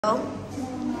And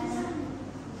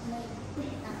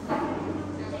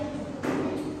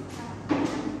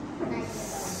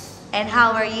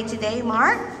how are you today,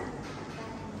 Mark?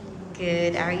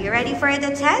 Good. Are you ready for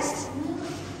the test?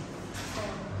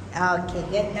 Okay,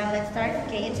 good. Now let's start.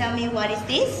 Can you tell me what is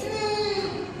this?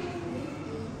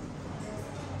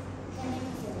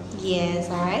 Yes,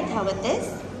 alright. How about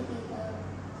this?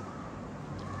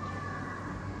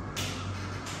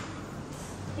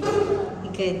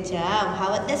 Good job. How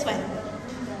about this one?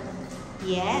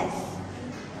 Yes.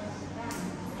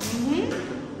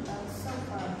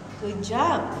 Good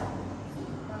job.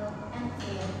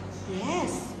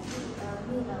 Yes.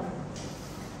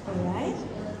 Alright.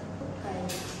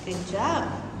 Good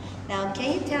job. Now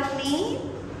can you tell me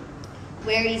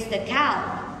where is the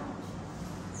cow?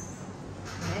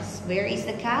 Yes, where is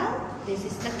the cow? This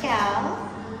is the cow.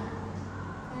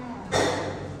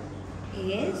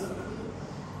 Yes.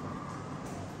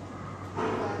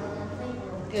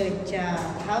 Good job.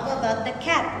 How about the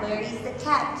cat? Where is the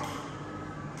cat?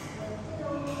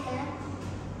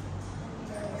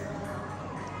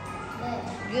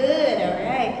 Good,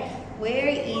 alright. Where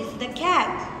is the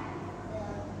cat?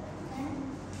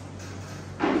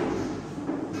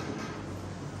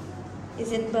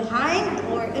 Is it behind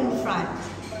or in front?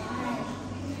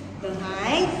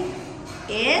 Behind.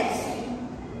 It's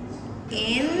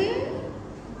in.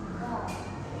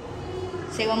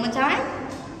 Say one more time.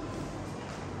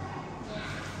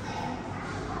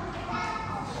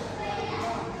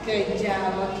 Good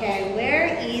job. Okay,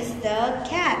 where is the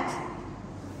cat?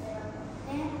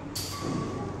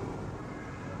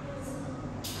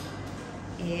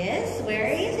 Yes,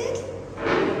 where is it?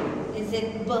 Is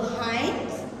it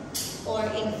behind or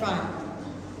in front?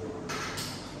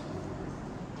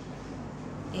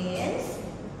 Yes.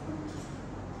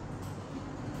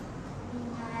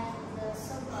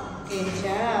 Good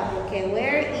job. Okay,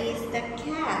 where is the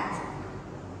cat?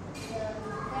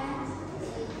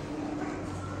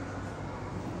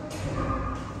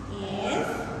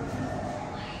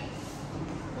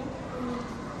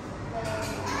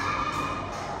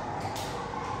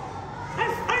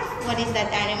 What is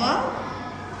that animal?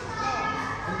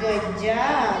 Good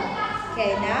job.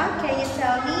 Okay, now can you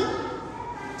tell me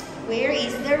where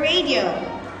is the radio?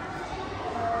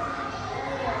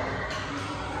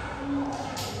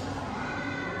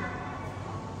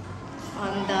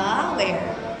 On the where?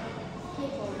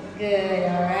 Good,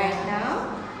 alright. Now,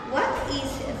 what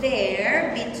is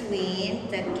there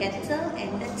between the kettle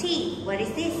and the tea? What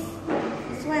is this?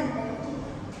 This one.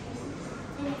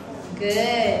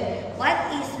 Good. What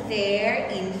is there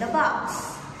in the box?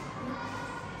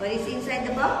 What is inside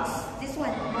the box? This one.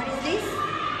 What is this?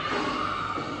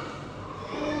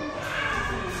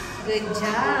 Good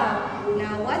job.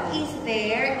 Now what is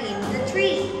there in the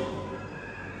tree?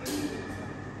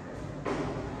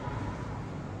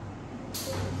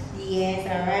 Yes,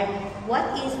 alright. What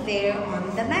is there on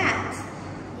the mat?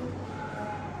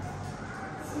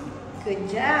 Good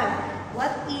job.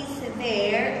 What is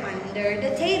there under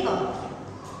the table?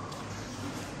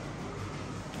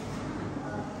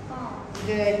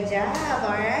 Good job.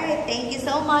 All right. Thank you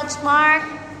so much, Mark.